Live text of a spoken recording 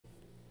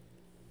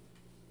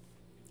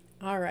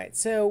All right,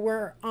 so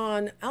we're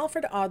on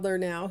Alfred Adler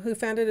now, who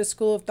founded a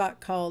school of thought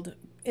called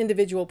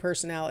individual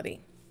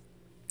personality.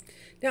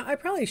 Now, I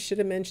probably should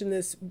have mentioned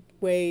this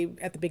way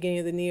at the beginning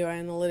of the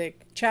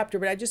neo-analytic chapter,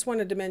 but I just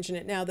wanted to mention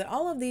it now that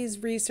all of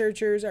these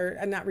researchers, or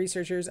not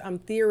researchers,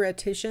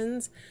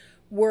 theoreticians,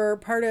 were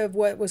part of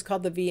what was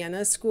called the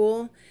Vienna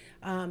School,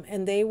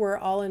 and they were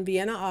all in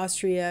Vienna,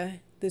 Austria.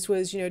 This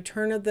was,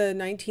 turn of the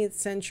 19th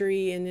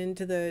century and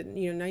into the,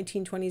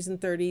 1920s and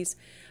 30s.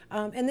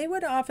 And they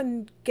would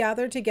often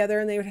gather together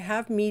and they would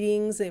have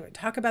meetings. They would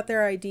talk about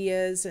their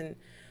ideas and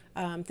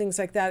things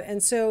like that.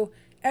 And so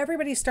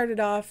everybody started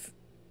off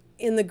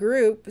in the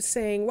group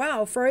saying,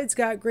 wow, Freud's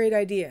got great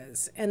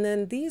ideas. And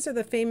then these are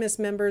the famous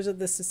members of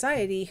the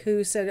society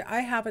who said, I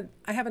have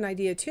an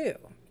idea too.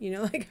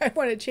 Like I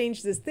want to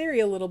change this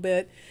theory a little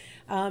bit.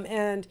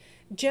 And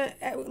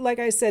like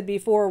I said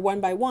before,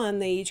 one by one,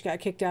 they each got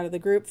kicked out of the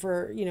group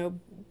for,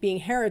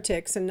 being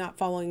heretics and not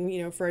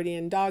following,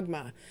 Freudian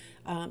dogma.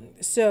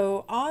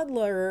 So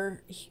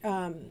Adler,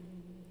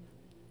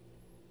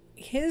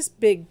 his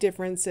big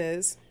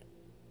differences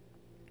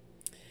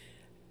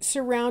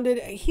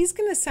he's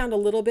going to sound a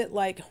little bit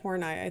like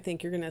Horney, I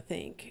think you're going to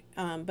think.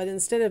 But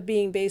instead of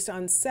being based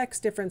on sex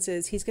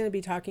differences, he's going to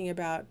be talking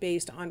about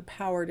based on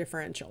power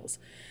differentials.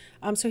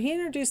 So he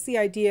introduced the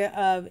idea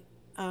of,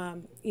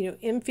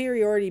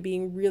 inferiority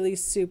being really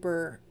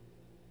super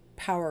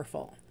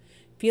powerful.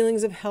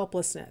 Feelings of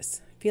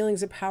helplessness,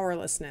 feelings of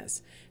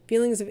powerlessness,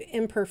 feelings of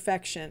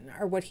imperfection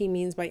are what he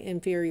means by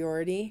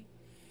inferiority.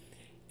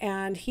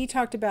 And he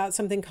talked about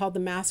something called the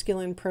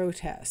masculine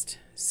protest.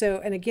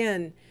 So, and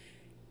again,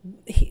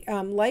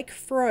 like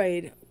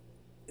Freud,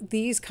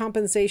 these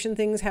compensation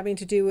things having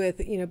to do with,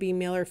 being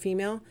male or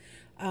female,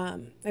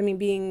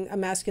 being a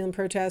masculine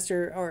protest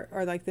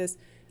or like this,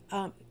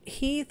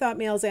 he thought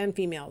males and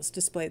females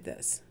displayed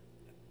this.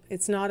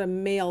 It's not a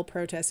male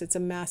protest, it's a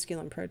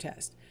masculine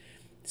protest.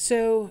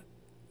 So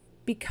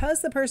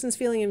because the person's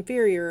feeling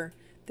inferior,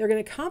 they're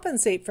going to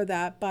compensate for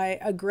that by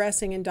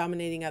aggressing and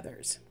dominating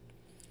others.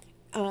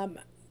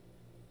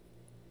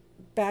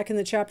 Back in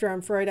the chapter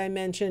on Freud, I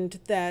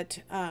mentioned that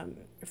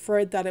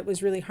Freud thought it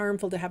was really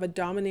harmful to have a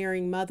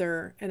domineering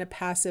mother and a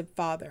passive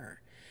father.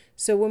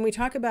 So when we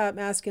talk about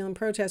masculine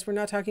protest, we're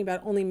not talking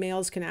about only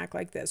males can act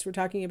like this. We're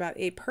talking about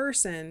a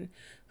person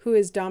who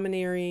is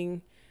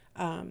domineering,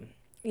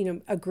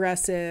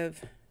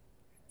 aggressive.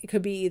 It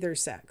could be either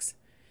sex.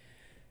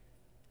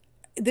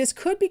 This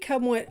could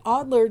become what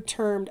Adler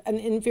termed an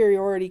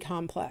inferiority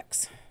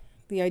complex.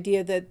 The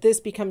idea that this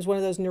becomes one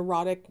of those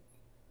neurotic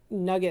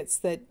nuggets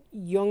that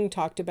Jung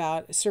talked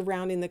about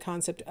surrounding the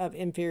concept of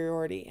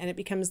inferiority. And it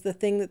becomes the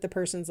thing that the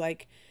person's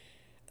like,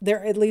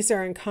 at least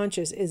their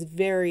unconscious is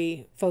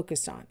very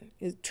focused on,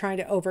 is trying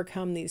to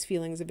overcome these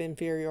feelings of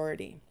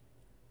inferiority.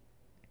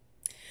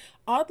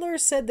 Adler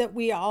said that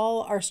we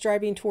all are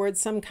striving towards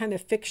some kind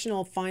of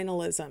fictional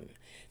finalism.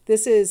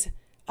 This is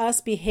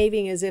us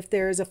behaving as if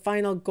there is a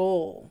final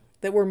goal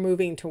that we're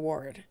moving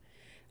toward.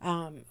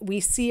 We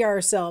see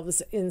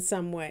ourselves in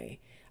some way.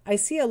 I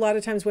see a lot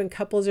of times when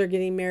couples are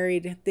getting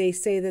married, they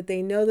say that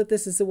they know that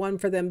this is the one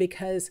for them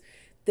because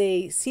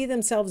they see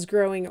themselves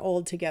growing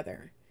old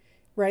together,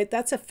 right?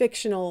 That's a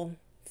fictional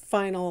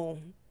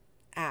final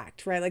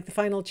act, right? Like the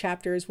final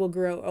chapters will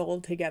grow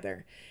old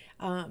together.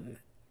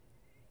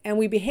 And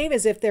we behave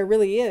as if there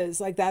really is,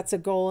 like that's a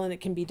goal and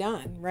it can be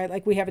done, right?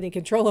 Like we have any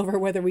control over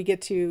whether we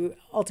get to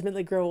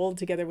ultimately grow old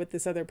together with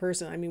this other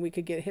person. We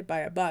could get hit by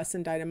a bus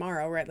and die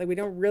tomorrow, right? Like we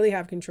don't really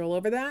have control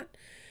over that,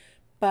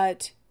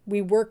 but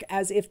we work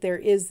as if there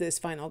is this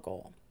final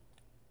goal.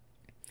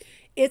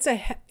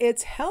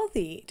 It's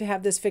healthy to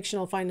have this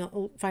fictional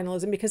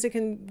finalism because it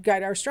can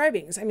guide our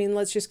strivings.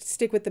 Let's just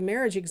stick with the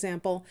marriage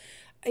example.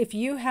 If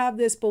you have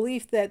this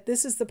belief that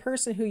this is the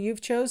person who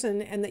you've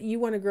chosen and that you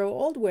want to grow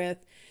old with,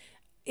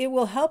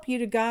 it'll help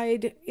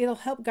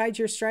guide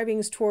your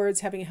strivings towards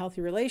having a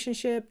healthy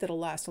relationship that'll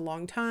last a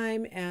long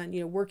time and,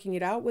 working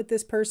it out with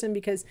this person,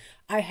 because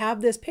I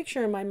have this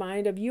picture in my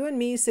mind of you and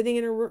me sitting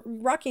in a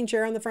rocking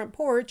chair on the front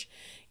porch,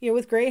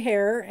 with gray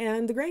hair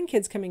and the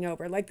grandkids coming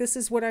over. Like this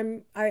is what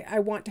I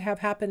want to have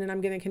happen, and I'm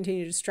going to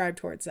continue to strive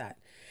towards that.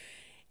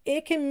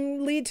 It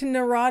can lead to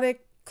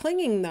neurotic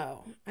clinging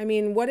though.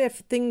 What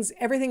if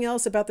everything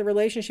else about the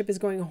relationship is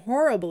going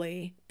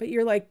horribly, but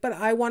you're like, but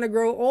I want to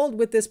grow old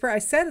with this person. I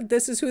said,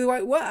 this is who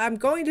I'm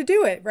going to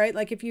do it. Right.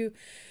 Like if you,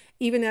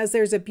 even as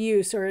there's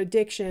abuse or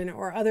addiction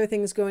or other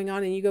things going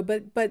on and you go,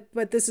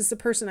 but this is the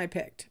person I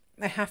picked.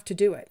 I have to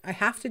do it. I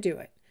have to do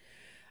it.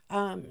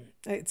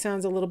 It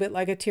sounds a little bit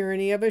like a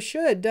tyranny of a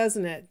should,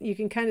 doesn't it? You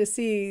can kind of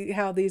see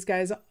how these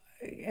guys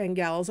and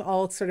gals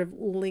all sort of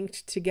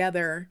linked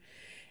together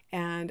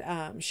and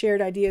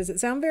shared ideas that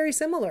sound very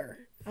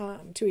similar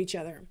to each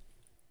other.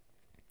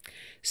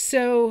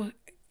 So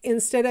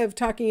instead of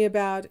talking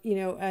about,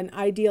 an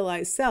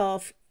idealized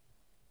self,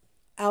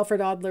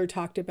 Alfred Adler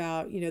talked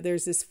about,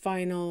 there's this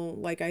final,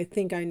 like, I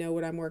think I know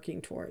what I'm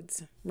working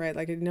towards, right?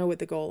 Like I know what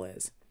the goal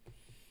is.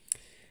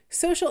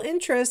 Social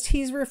interest,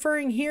 he's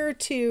referring here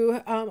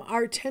to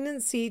our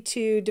tendency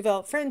to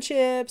develop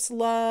friendships,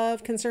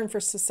 love, concern for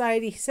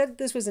society. He said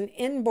this was an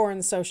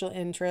inborn social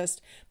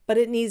interest, but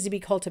it needs to be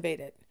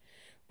cultivated,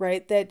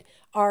 right? That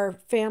our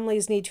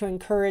families need to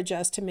encourage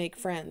us to make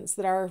friends,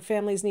 that our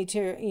families need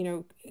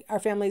to, our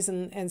families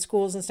and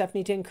schools and stuff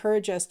need to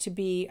encourage us to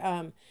be,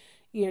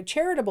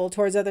 charitable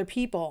towards other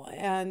people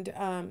and,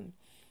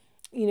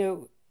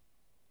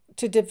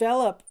 to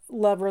develop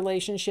love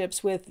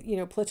relationships with,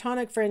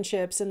 platonic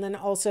friendships and then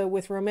also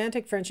with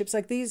romantic friendships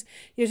like these,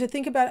 to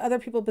think about other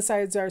people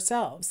besides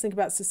ourselves, think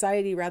about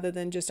society rather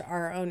than just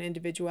our own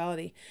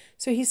individuality.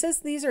 So he says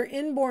these are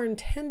inborn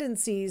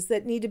tendencies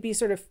that need to be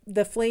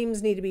the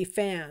flames need to be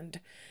fanned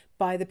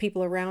by the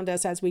people around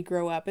us as we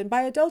grow up. And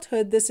by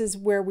adulthood, this is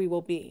where we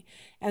will be.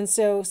 And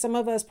so some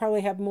of us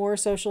probably have more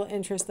social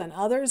interest than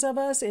others of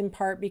us, in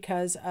part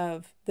because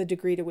of the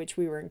degree to which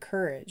we were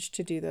encouraged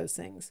to do those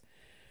things.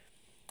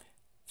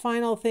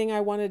 Final thing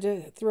I wanted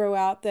to throw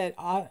out that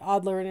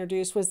Adler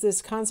introduced was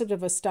this concept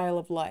of a style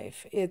of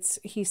life.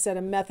 He said,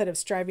 a method of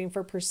striving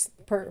for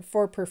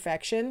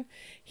perfection.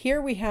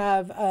 Here we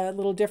have a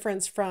little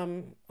difference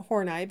from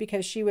Horney,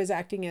 because she was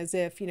acting as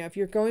if, if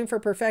you're going for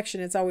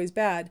perfection, it's always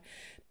bad.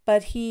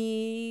 But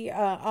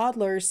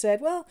Adler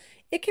said, well,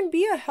 it can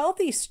be a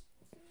healthy,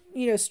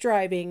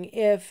 striving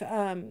if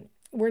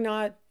we're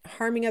not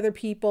harming other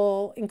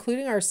people,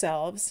 including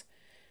ourselves,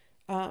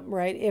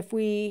 right? If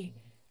we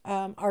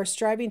are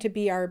striving to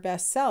be our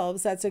best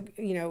selves, that's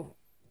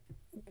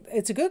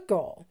it's a good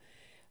goal.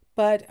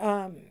 But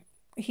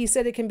he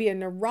said it can be a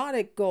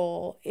neurotic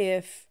goal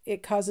if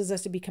it causes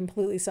us to be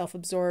completely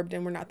self-absorbed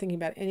and we're not thinking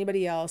about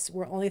anybody else.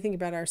 We're only thinking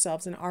about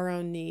ourselves and our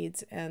own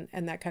needs and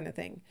that kind of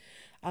thing.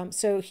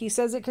 So he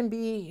says it can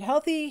be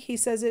healthy. He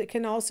says it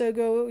can also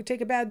go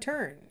take a bad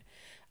turn.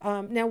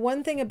 Now,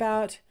 one thing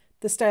about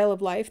the style of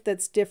life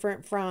that's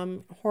different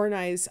from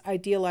Horney's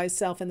idealized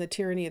self and the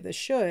tyranny of the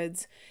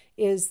shoulds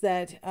is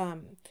that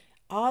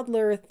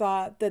Adler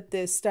thought that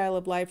this style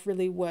of life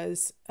really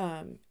was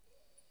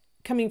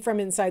coming from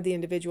inside the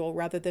individual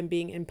rather than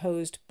being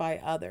imposed by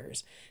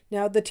others.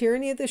 Now, the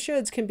tyranny of the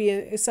shoulds can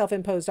be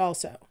self-imposed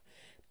also,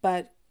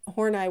 but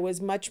Horney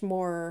was much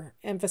more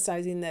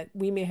emphasizing that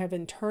we may have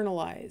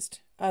internalized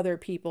other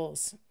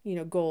people's,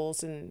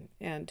 goals and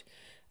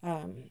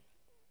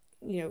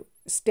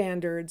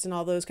standards and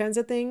all those kinds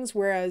of things,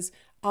 whereas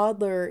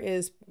Adler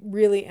is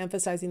really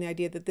emphasizing the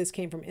idea that this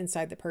came from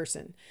inside the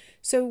person.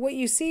 So what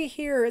you see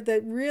here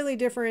that really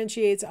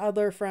differentiates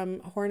Adler from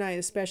Horney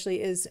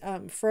especially is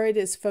Freud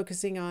is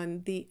focusing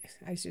on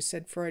I just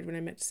said Freud when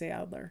I meant to say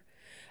Adler.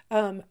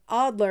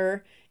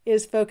 Adler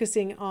is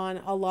focusing on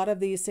a lot of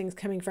these things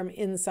coming from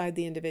inside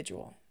the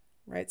individual,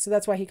 right? So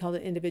that's why he called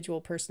it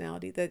individual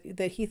personality,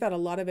 that he thought a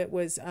lot of it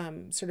was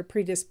sort of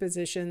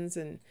predispositions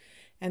and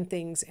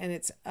things, and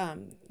it's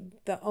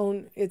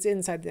it's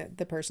inside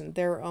the person,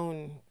 their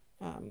own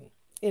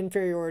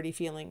inferiority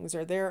feelings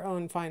or their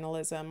own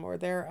finalism or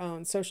their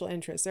own social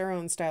interests, their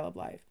own style of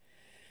life.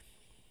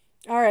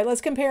 All right,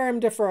 let's compare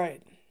him to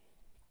Freud.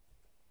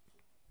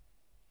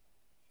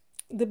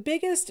 The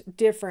biggest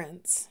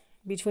difference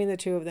between the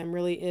two of them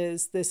really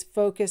is this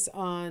focus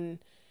on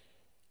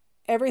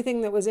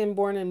everything that was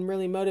inborn and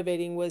really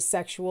motivating was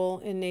sexual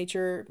in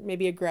nature,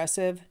 maybe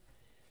aggressive.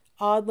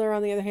 Adler,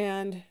 on the other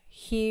hand,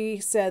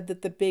 he said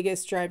that the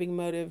biggest driving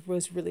motive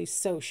was really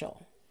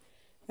social.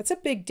 That's a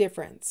big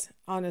difference,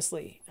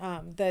 honestly.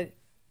 Adler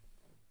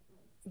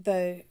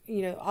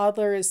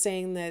is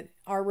saying that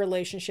our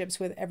relationships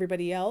with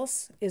everybody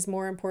else is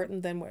more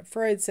important than what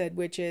Freud said,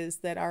 which is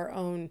that our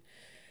own,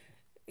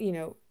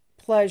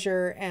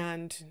 pleasure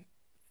and,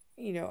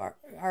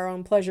 our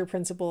own pleasure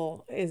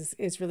principle is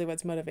really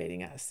what's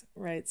motivating us,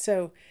 right?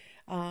 So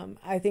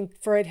I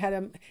think Freud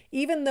had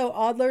even though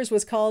Adler's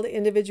was called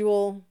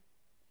individual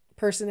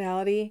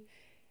personality,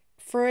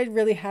 Freud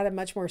really had a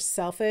much more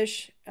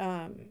selfish,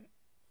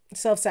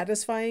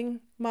 self-satisfying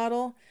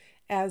model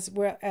as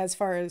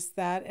far as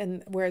that.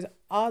 And whereas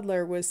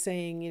Adler was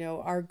saying,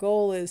 our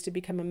goal is to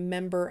become a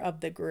member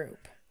of the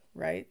group,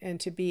 right? And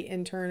to be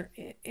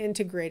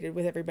integrated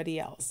with everybody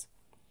else.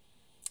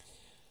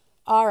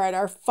 All right,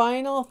 our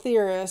final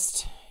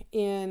theorist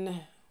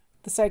in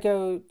the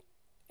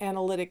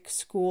psychoanalytic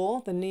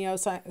school, the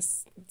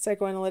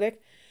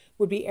neo-psychoanalytic,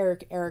 would be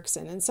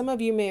Erikson. And some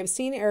of you may have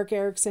seen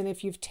Erikson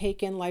if you've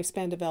taken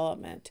lifespan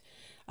development,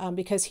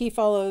 because he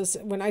follows,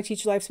 when I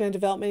teach lifespan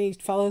development, he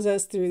follows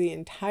us through the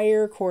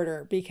entire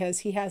quarter because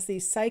he has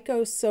these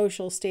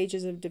psychosocial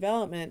stages of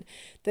development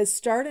that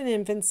start in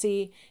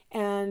infancy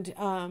and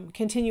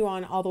continue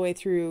on all the way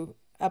through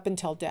up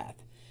until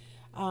death.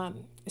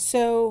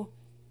 So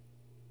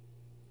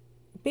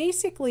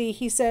basically,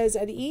 he says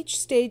at each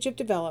stage of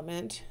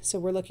development, so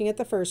we're looking at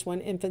the first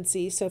one,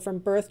 infancy, so from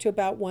birth to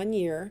about 1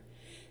 year,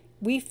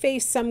 we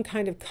face some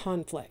kind of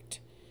conflict.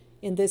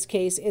 In this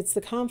case, it's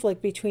the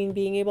conflict between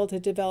being able to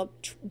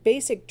develop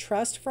basic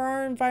trust for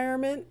our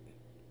environment,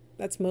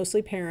 that's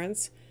mostly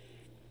parents,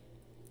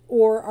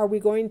 or are we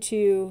going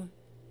to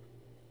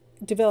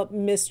develop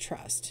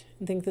mistrust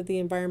and think that the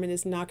environment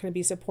is not going to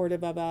be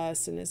supportive of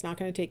us and is not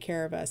going to take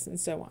care of us and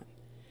so on.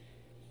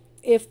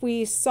 If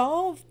we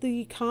solve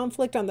the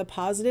conflict on the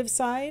positive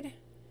side,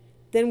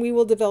 then we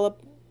will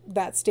develop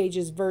that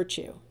stage's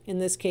virtue. In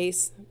this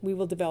case, we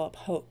will develop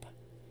hope.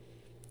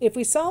 If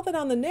we solve it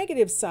on the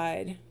negative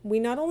side, we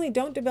not only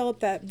don't develop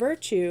that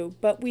virtue,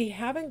 but we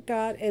haven't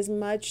got as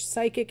much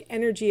psychic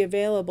energy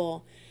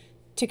available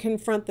to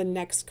confront the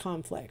next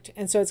conflict.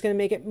 And so it's going to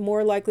make it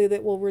more likely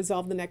that we'll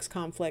resolve the next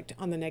conflict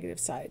on the negative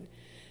side.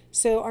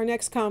 So our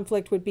next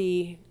conflict would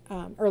be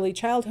early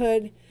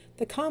childhood.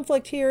 The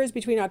conflict here is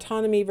between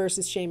autonomy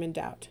versus shame and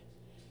doubt.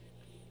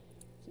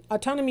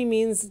 Autonomy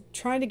means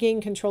trying to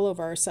gain control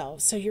over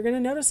ourselves. So you're going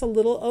to notice a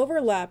little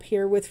overlap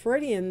here with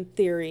Freudian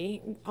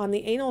theory on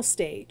the anal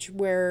stage,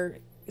 where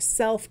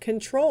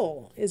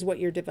self-control is what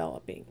you're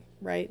developing,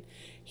 right?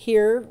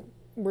 Here,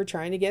 we're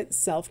trying to get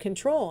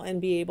self-control and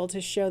be able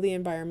to show the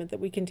environment that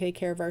we can take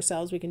care of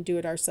ourselves, we can do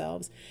it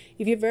ourselves.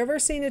 If you've ever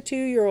seen a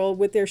 2-year-old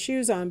with their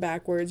shoes on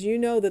backwards, you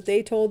know that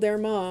they told their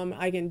mom,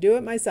 I can do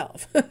it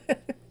myself.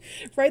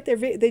 Right?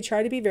 They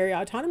try to be very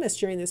autonomous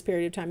during this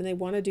period of time, and they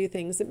want to do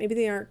things that maybe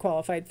they aren't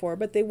qualified for,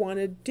 but they want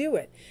to do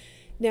it.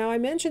 Now, I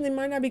mentioned they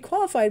might not be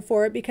qualified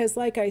for it because,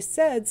 like I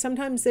said,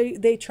 sometimes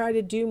they try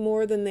to do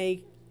more than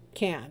they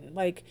can.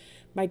 Like,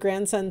 my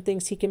grandson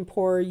thinks he can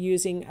pour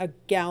using a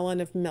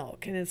gallon of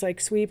milk. And it's like,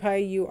 sweetie pie,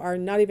 you are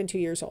not even 2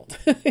 years old.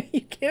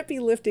 You can't be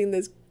lifting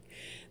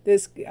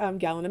this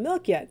gallon of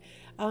milk yet.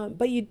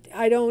 But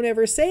I don't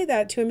ever say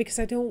that to him because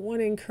I don't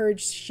want to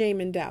encourage shame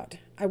and doubt.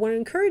 I want to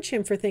encourage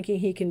him for thinking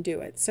he can do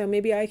it. So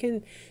maybe I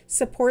can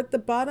support the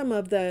bottom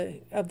of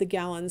the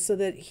gallon so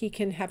that he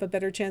can have a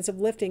better chance of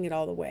lifting it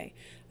all the way.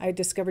 I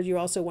discovered you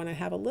also want to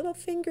have a little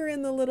finger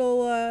in the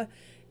little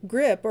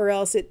grip, or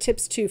else it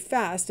tips too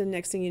fast, and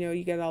next thing you know,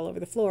 you get it all over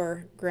the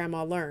floor.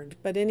 Grandma learned.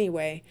 But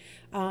anyway,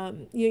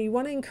 you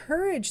want to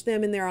encourage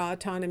them in their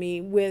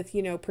autonomy with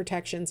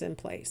protections in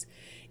place.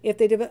 If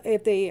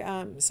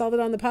they solve it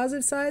on the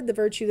positive side, the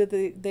virtue that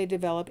they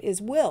develop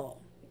is will.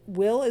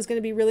 Will is going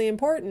to be really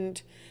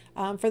important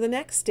for the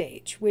next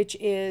stage, which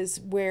is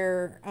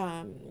where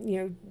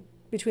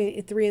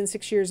between 3 and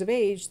 6 years of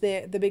age,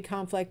 the big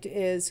conflict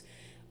is,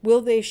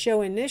 will they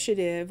show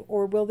initiative,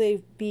 or will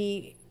they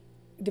be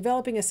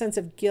developing a sense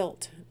of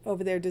guilt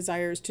over their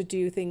desires to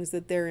do things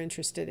that they're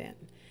interested in.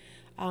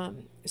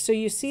 So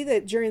you see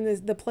that during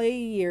the play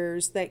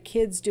years that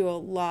kids do a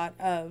lot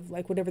of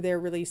like whatever they're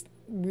really,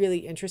 really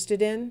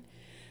interested in.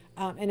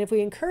 And if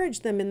we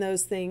encourage them in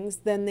those things,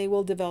 then they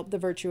will develop the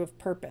virtue of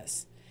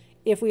purpose.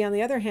 If we, on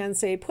the other hand,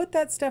 say, put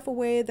that stuff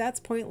away, that's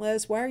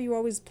pointless, why are you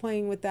always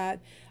playing with that?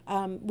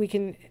 We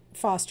can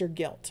foster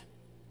guilt.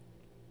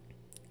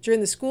 During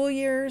the school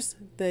years,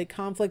 the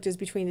conflict is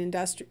between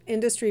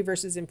industry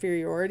versus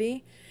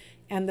inferiority,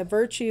 and the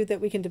virtue that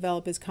we can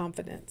develop is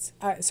competence.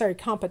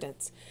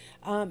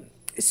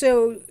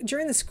 So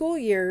during the school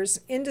years,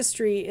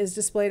 industry is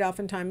displayed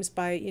oftentimes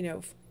by,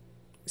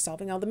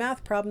 solving all the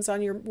math problems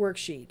on your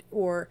worksheet,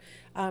 or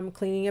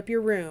cleaning up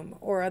your room,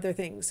 or other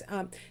things.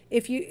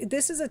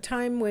 This is a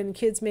time when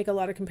kids make a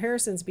lot of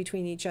comparisons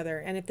between each other,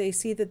 and if they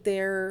see that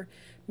their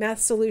math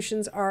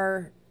solutions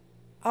are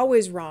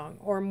always wrong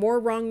or more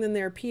wrong than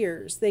their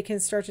peers, they can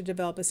start to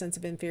develop a sense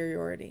of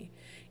inferiority.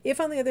 If,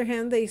 on the other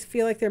hand, they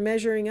feel like they're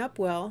measuring up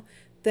well,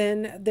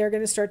 then they're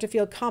going to start to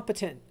feel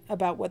competent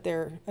about what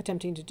they're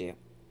attempting to do.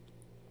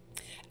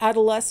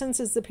 Adolescence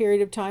is the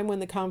period of time when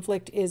the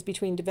conflict is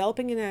between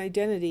developing an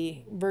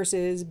identity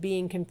versus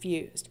being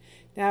confused.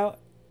 Now,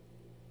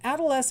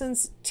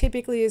 adolescence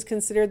typically is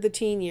considered the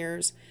teen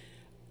years.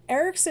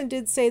 Erikson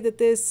did say that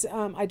this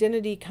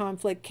identity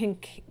conflict can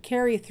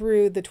carry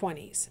through the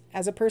 20s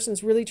as a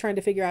person's really trying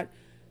to figure out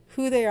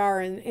who they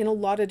are in a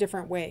lot of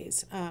different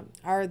ways.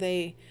 Are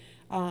they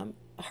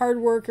hard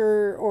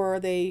worker, or are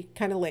they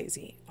kind of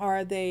lazy?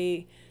 Are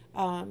they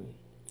a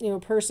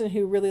person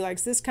who really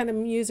likes this kind of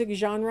music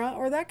genre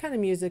or that kind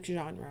of music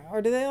genre?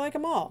 Or do they like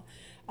them all?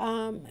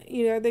 Are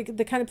they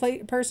the kind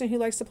of person who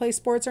likes to play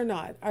sports or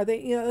not? Are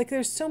they,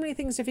 there's so many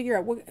things to figure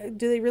out.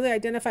 Do they really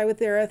identify with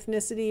their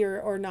ethnicity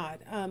or not?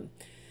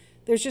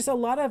 There's just a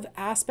lot of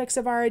aspects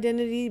of our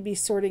identity to be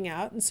sorting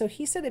out. And so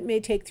he said it may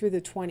take through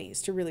the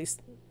 20s to really,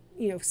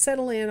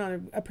 settle in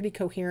on a pretty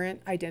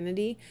coherent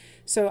identity.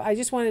 So I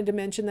just wanted to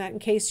mention that in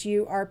case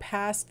you are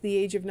past the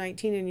age of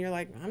 19 and you're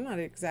like, I'm not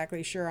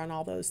exactly sure on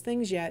all those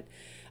things yet.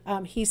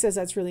 He says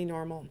that's really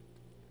normal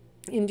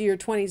into your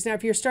 20s. Now,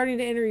 if you're starting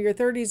to enter your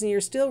 30s and you're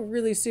still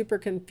really super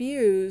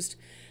confused,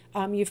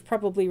 you've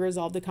probably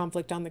resolved the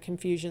conflict on the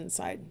confusion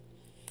side.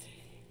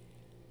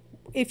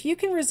 If you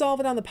can resolve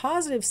it on the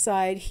positive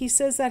side, he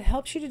says that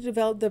helps you to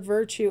develop the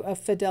virtue of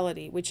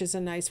fidelity, which is a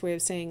nice way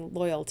of saying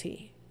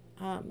loyalty.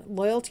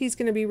 Loyalty is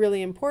going to be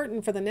really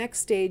important for the next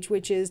stage,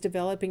 which is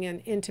developing an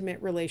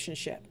intimate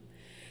relationship.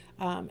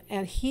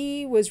 And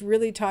he was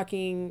really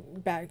talking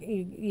back,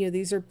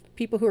 these are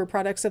people who are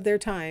products of their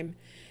time.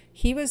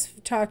 He was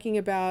talking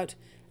about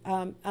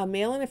a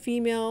male and a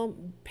female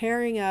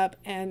pairing up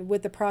and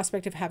with the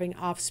prospect of having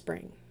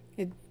offspring.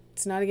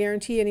 It's not a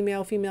guarantee any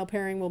male-female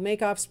pairing will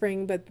make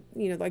offspring, but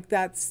like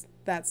that's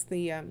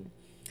the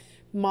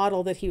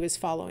model that he was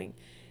following.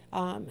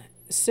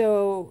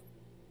 So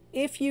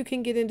if you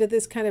can get into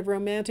this kind of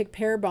romantic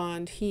pair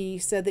bond, he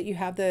said that you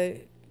have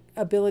the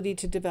ability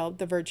to develop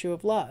the virtue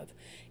of love.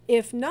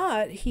 If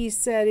not, he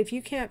said, if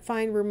you can't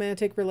find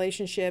romantic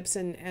relationships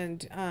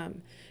and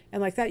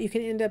like that, you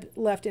can end up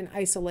left in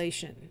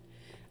isolation.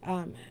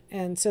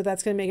 And so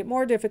that's going to make it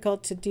more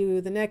difficult to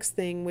do the next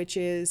thing, which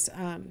is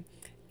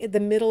the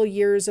middle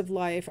years of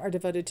life are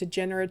devoted to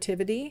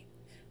generativity,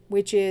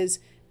 which is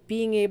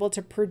being able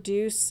to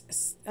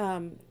produce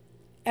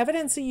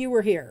evidence that you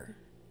were here.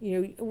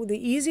 The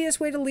easiest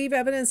way to leave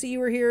evidence that you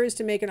were here is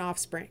to make an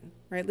offspring,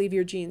 right? Leave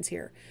your genes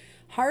here.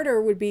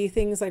 Harder would be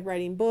things like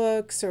writing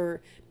books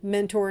or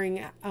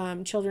mentoring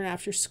children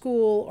after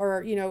school,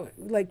 or,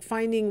 like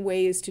finding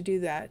ways to do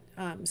that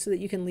so that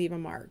you can leave a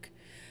mark.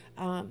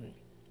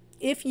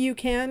 If you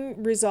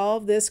can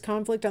resolve this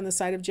conflict on the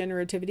side of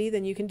generativity,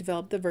 then you can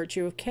develop the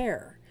virtue of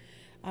care.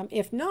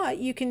 If not,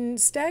 you can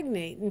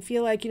stagnate and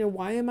feel like,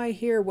 why am I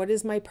here? What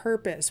is my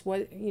purpose?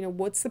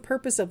 What's the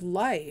purpose of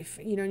life?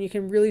 And you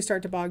can really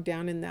start to bog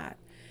down in that.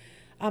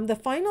 The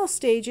final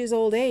stage is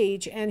old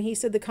age, and he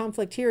said the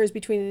conflict here is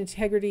between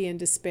integrity and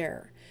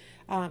despair.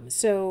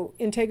 So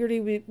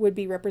integrity would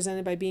be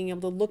represented by being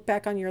able to look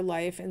back on your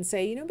life and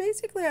say,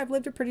 basically I've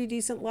lived a pretty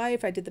decent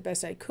life. I did the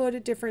best I could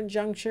at different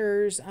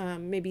junctures.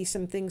 Maybe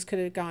some things could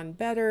have gone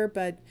better,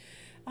 but,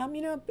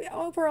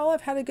 overall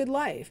I've had a good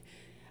life.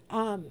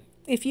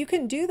 If you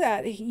can do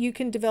that, you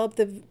can develop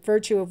the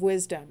virtue of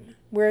wisdom,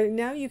 where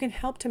now you can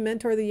help to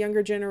mentor the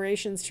younger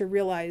generations to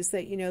realize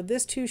that,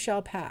 this too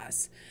shall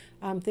pass,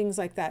 things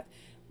like that.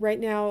 Right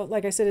now,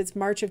 like I said, it's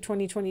March of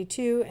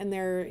 2022, and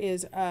there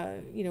is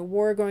a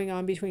war going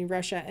on between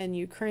Russia and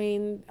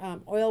Ukraine.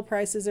 Oil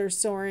prices are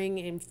soaring,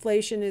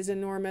 inflation is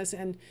enormous,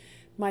 and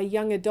my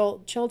young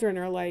adult children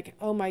are like,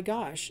 oh my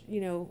gosh,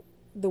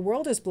 the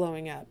world is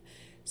blowing up.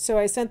 So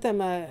I sent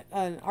them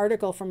an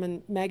article from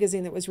a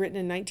magazine that was written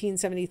in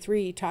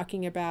 1973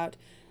 talking about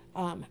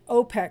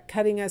OPEC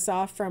cutting us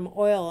off from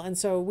oil. And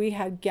so we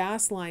had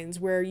gas lines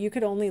where you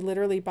could only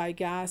literally buy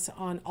gas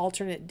on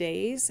alternate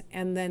days.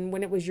 And then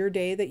when it was your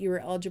day that you were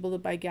eligible to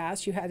buy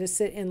gas, you had to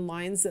sit in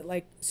lines that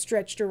like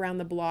stretched around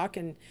the block.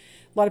 And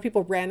a lot of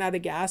people ran out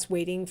of gas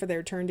waiting for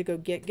their turn to go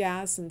get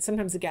gas. And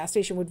sometimes the gas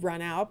station would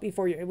run out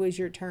before it was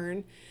your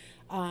turn.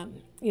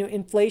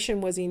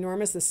 Inflation was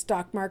enormous. The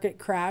stock market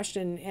crashed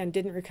and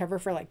didn't recover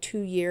for like 2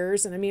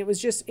 years. And I mean,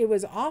 it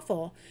was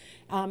awful.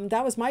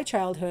 That was my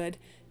childhood.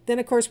 Then,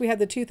 of course, we had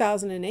the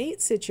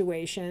 2008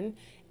 situation.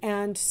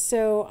 And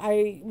so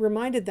I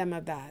reminded them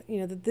of that,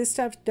 that this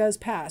stuff does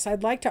pass.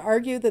 I'd like to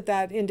argue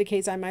that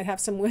indicates I might have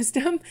some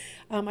wisdom.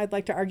 I'd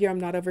like to argue I'm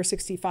not over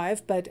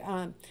 65, but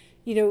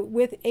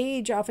with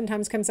age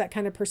oftentimes comes that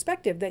kind of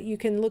perspective that you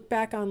can look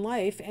back on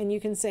life and you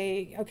can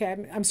say,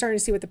 okay, I'm starting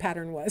to see what the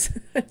pattern was.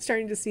 I'm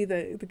starting to see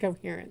the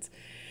coherence.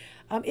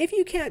 If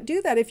you can't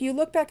do that, if you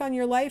look back on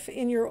your life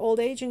in your old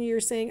age and you're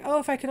saying, oh,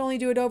 if I could only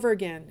do it over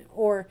again,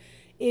 or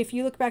if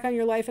you look back on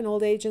your life in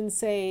old age and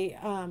say,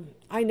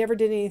 I never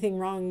did anything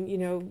wrong,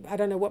 I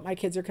don't know what my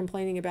kids are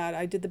complaining about.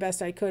 I did the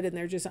best I could and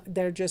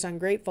they're just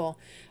ungrateful.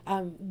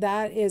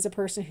 That is a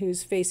person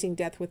who's facing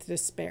death with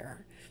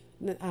despair.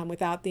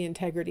 Without the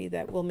integrity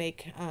that will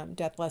make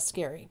death less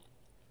scary.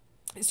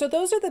 So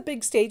those are the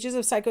big stages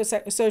of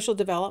psychosocial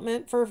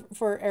development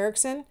for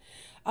Erikson.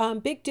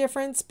 Big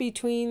difference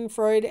between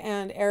Freud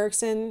and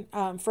Erikson.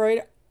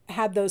 Freud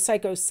had those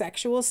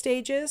psychosexual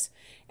stages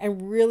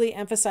and really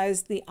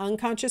emphasized the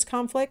unconscious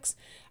conflicts.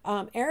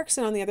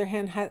 Erikson, on the other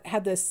hand,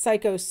 had the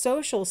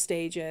psychosocial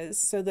stages.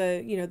 So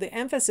the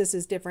emphasis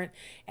is different,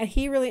 and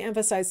he really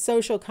emphasized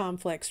social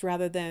conflicts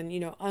rather than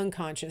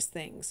unconscious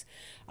things.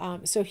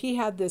 So he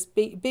had this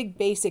big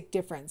basic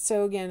difference.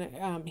 So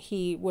again,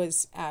 he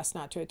was asked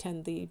not to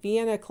attend the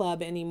Vienna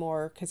Club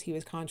anymore because he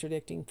was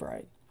contradicting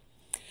Freud.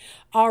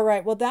 All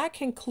right, well, that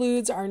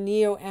concludes our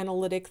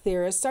neo-analytic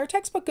theorists. Our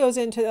textbook goes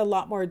into a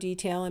lot more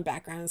detail and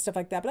background and stuff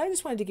like that, but I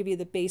just wanted to give you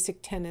the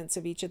basic tenets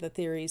of each of the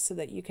theories so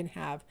that you can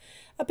have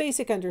a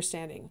basic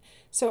understanding.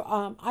 So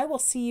I will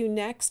see you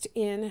next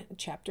in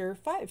chapter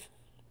 5.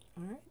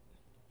 All right.